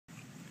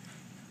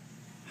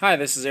Hi,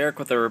 this is Eric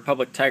with the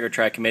Republic Tiger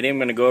Track Committee. I'm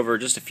going to go over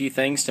just a few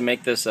things to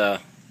make this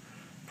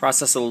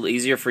process a little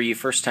easier for you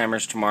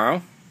first-timers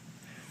tomorrow.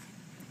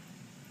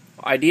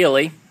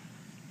 Ideally,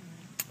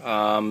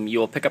 you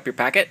will pick up your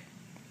packet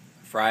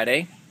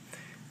Friday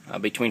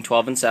between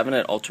 12 and 7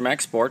 at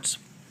Ultramax Sports.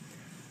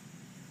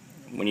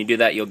 When you do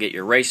that, you'll get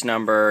your race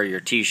number, your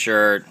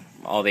t-shirt,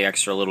 all the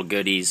extra little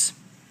goodies,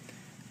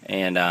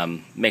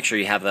 and make sure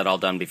you have that all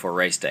done before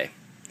race day.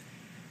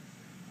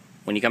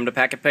 When you come to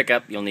packet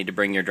pickup, you'll need to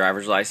bring your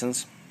driver's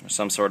license or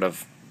some sort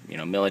of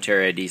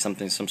military ID, some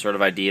sort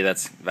of ID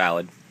that's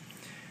valid.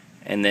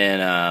 And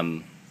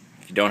then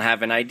if you don't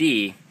have an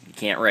ID, you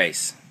can't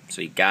race.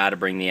 So you got to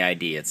bring the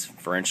ID. It's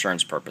for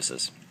insurance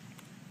purposes.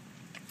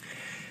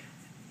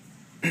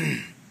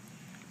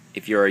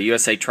 If you're a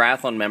USA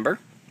Triathlon member,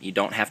 you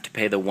don't have to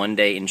pay the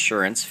one-day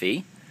insurance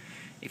fee.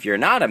 If you're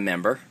not a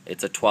member,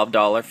 it's a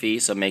 $12 fee,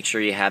 so make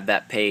sure you have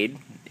that paid.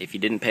 If you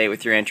didn't pay it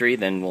with your entry,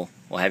 then we'll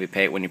have you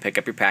pay it when you pick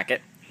up your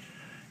packet.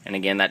 And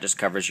again, that just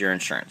covers your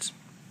insurance.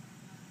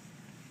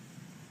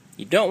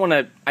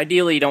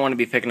 Ideally, you don't want to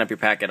be picking up your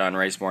packet on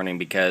race morning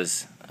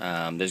because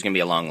there's going to be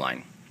a long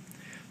line.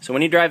 So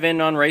when you drive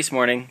in on race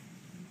morning,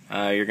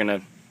 you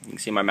can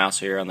see my mouse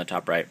here on the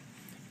top right.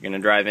 You're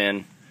going to drive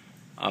in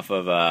off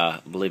of,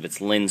 I believe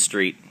it's Lynn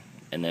Street,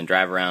 and then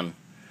drive around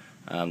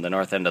the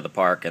north end of the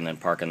park, and then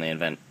park in the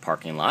event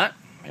parking lot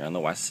here on the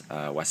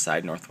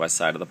northwest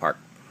side of the park.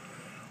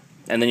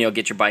 And then you'll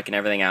get your bike and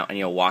everything out, and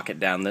you'll walk it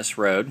down this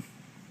road.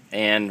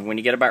 And when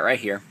you get about right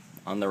here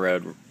on the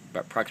road,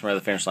 approximately where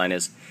the finish line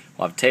is,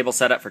 we'll have a table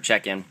set up for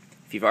check-in.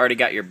 If you've already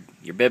got your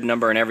bib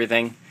number and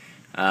everything,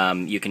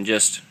 you can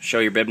just show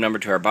your bib number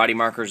to our body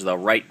markers. They'll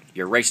write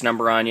your race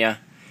number on you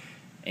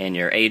and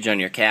your age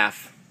on your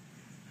calf,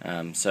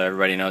 so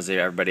everybody knows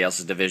everybody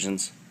else's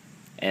divisions.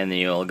 And then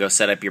you'll go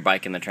set up your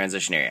bike in the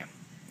transition area.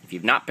 If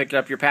you've not picked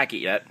up your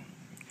packet yet,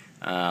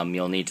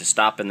 you'll need to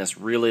stop in this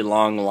really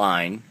long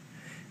line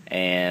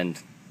and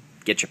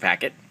get your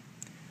packet.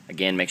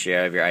 Again, make sure you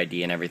have your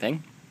ID and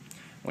everything.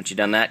 Once you've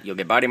done that, you'll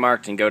get body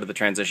marked and go to the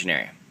transition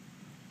area.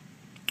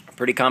 A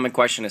pretty common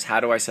question is, how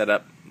do I set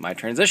up my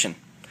transition?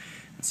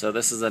 So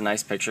this is a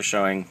nice picture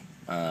showing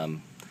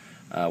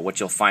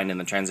what you'll find in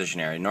the transition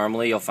area.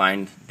 Normally you'll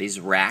find these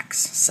racks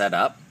set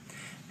up,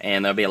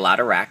 and there'll be a lot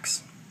of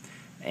racks.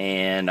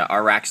 And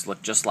our racks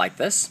look just like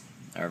this,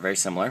 or very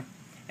similar.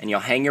 And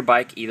you'll hang your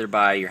bike either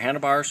by your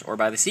handlebars or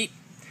by the seat.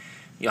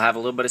 You'll have a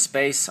little bit of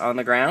space on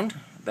the ground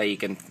that you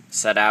can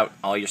set out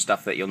all your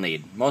stuff that you'll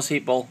need. Most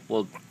people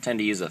will tend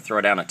to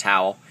throw down a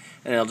towel,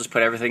 and they'll just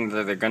put everything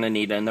that they're going to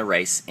need in the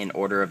race in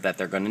order of that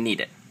they're going to need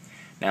it.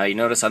 Now you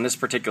notice on this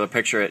particular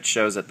picture it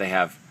shows that they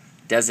have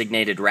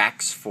designated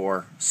racks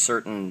for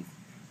certain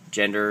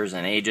genders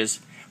and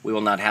ages. We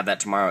will not have that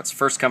tomorrow. It's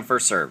first come,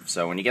 first serve.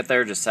 So when you get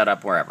there, just set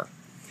up wherever.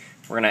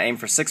 We're going to aim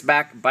for 6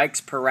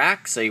 bikes per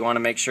rack, so you want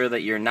to make sure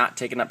that you're not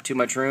taking up too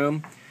much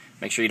room.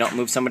 Make sure you don't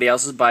move somebody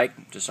else's bike.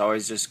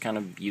 Always kind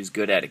of use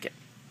good etiquette.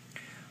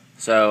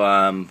 So,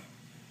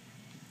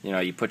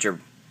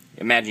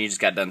 imagine you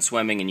just got done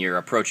swimming and you're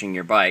approaching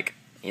your bike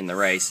in the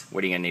race.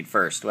 What are you going to need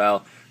first?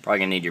 Well, probably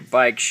going to need your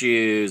bike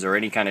shoes or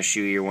any kind of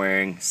shoe you're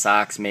wearing,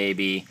 socks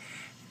maybe.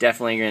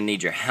 Definitely going to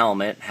need your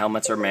helmet.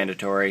 Helmets are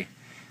mandatory.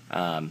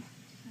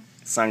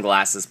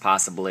 Sunglasses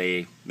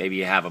possibly. Maybe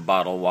you have a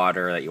bottle of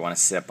water that you want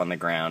to sip on the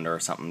ground or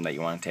something that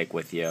you want to take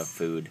with you,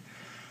 food.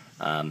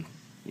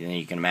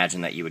 You can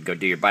imagine that you would go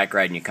do your bike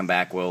ride and you come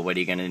back, well, what are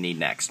you going to need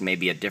next?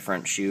 Maybe a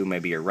different shoe,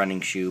 maybe a running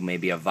shoe,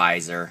 maybe a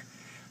visor.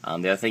 The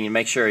other thing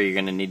you're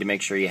going to need to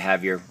make sure you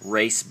have your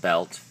race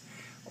belt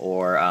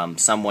or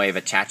some way of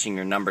attaching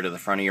your number to the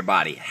front of your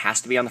body. It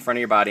has to be on the front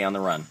of your body on the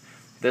run.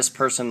 This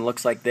person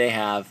looks like they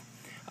have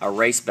a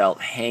race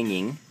belt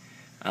hanging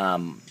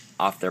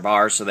off their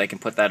bars, so they can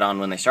put that on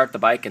when they start the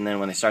bike, and then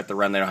when they start the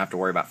run they don't have to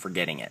worry about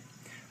forgetting it.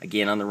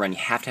 Again, on the run you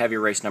have to have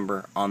your race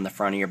number on the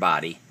front of your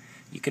body.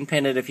 You can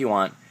pin it if you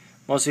want.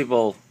 Most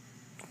people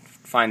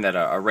find that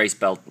a race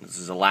belt, this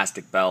is an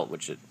elastic belt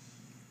which it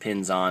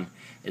pins on,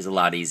 is a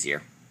lot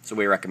easier. So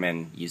we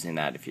recommend using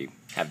that if you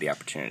have the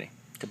opportunity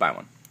to buy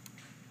one.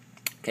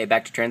 Okay,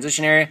 back to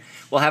transition area.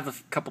 We'll have a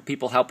couple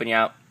people helping you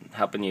out,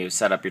 helping you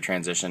set up your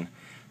transition.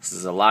 This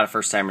is a lot of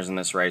first-timers in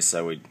this race,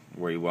 so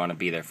we want to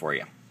be there for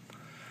you.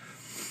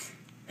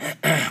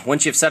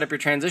 Once you've set up your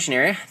transition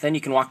area, then you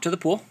can walk to the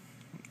pool.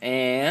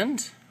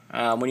 And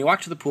when you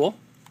walk to the pool,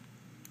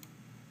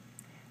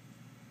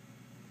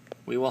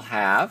 we will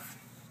have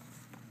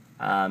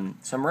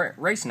some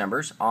race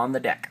numbers on the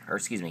deck, or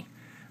excuse me,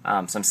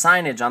 some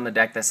signage on the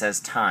deck that says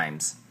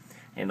times.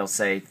 And it'll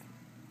say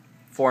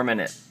 4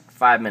 minute,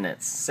 5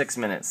 minutes, 6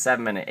 minutes,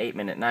 7 minute, 8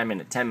 minute, 9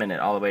 minute, 10 minute,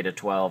 all the way to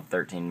 12,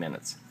 13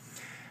 minutes.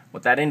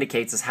 What that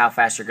indicates is how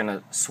fast you're going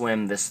to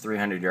swim this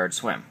 300-yard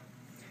swim.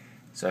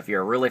 So if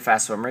you're a really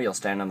fast swimmer, you'll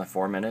stand on the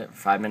 4 minute,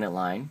 5 minute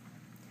line.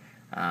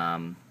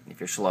 If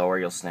you're slower,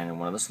 you'll stand in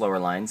one of the slower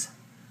lines.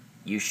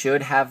 You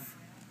should have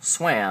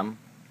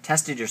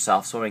tested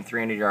yourself swimming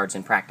 300 yards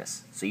in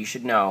practice, so you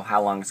should know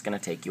how long it's going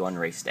to take you on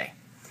race day.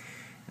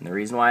 And the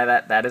reason why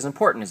that is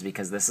important is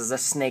because this is a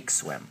snake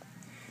swim.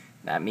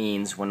 That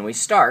means when we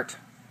start,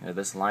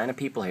 this line of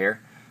people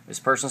here, this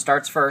person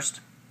starts first.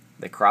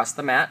 They cross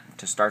the mat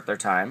to start their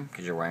time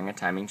because you're wearing a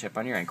timing chip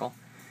on your ankle.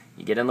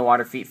 You get in the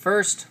water feet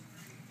first,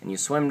 and you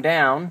swim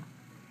down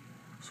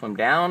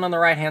on the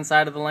right-hand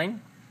side of the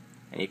lane,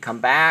 and you come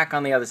back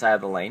on the other side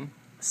of the lane,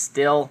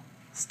 still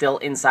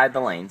inside the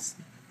lanes,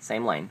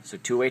 same lane, so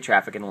two-way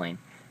traffic in the lane,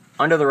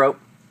 under the rope,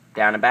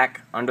 down and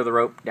back, under the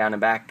rope, down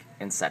and back,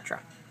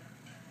 etc.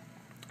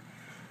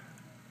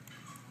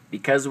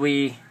 Because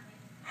we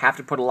have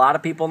to put a lot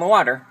of people in the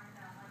water,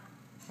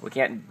 we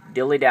can't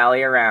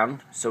dilly-dally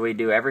around, so we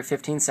do every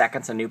 15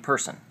 seconds a new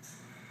person.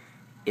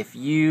 If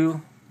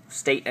you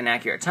state an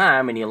accurate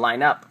time and you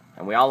line up,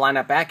 and we all line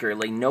up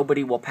accurately,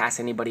 nobody will pass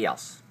anybody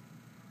else.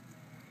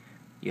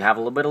 You have a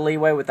little bit of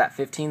leeway with that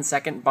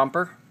 15-second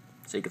bumper,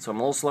 so you can swim a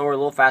little slower, a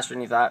little faster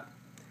than you thought,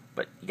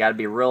 but you got to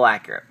be real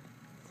accurate.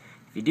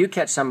 If you do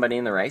catch somebody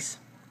in the race,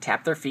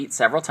 tap their feet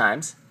several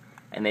times,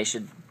 and they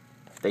should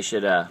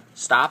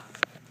stop,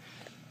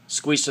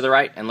 squeeze to the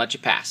right, and let you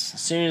pass.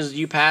 As soon as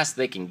you pass,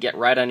 they can get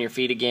right on your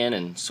feet again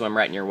and swim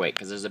right in your wake,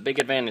 because there's a big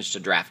advantage to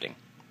drafting.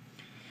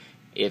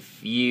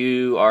 If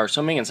you are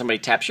swimming and somebody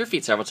taps your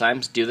feet several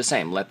times, do the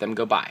same. Let them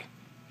go by.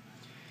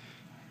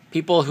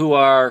 People who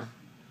are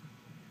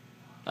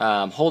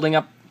holding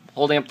up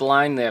the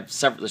line, there's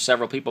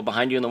several people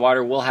behind you in the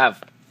water. We'll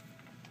have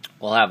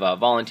a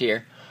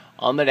volunteer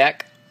on the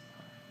deck.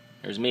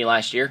 There's me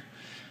last year,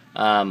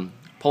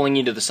 pulling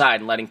you to the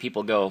side and letting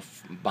people go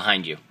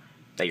behind you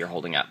that you're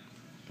holding up.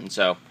 And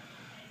so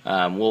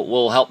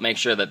we'll help make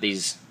sure that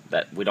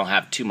we don't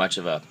have too much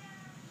of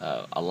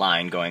a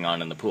line going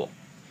on in the pool.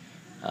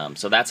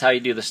 So that's how you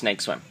do the snake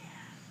swim.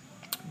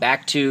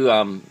 Back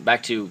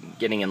to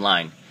getting in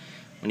line.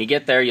 When you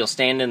get there, you'll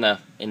stand in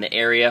the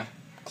area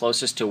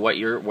closest to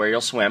where you'll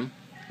swim,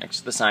 next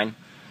to the sign.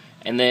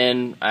 And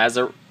then as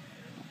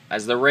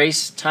the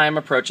race time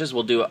approaches,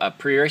 we'll do a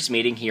pre-race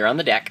meeting here on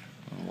the deck.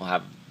 We'll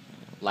have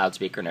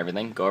loudspeaker and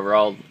everything. Go over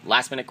all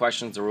last-minute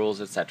questions, the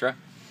rules, etc.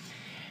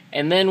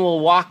 And then we'll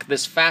walk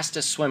this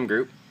fastest swim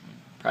group,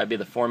 probably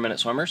be the 4-minute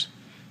swimmers,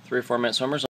 3 or 4-minute swimmers.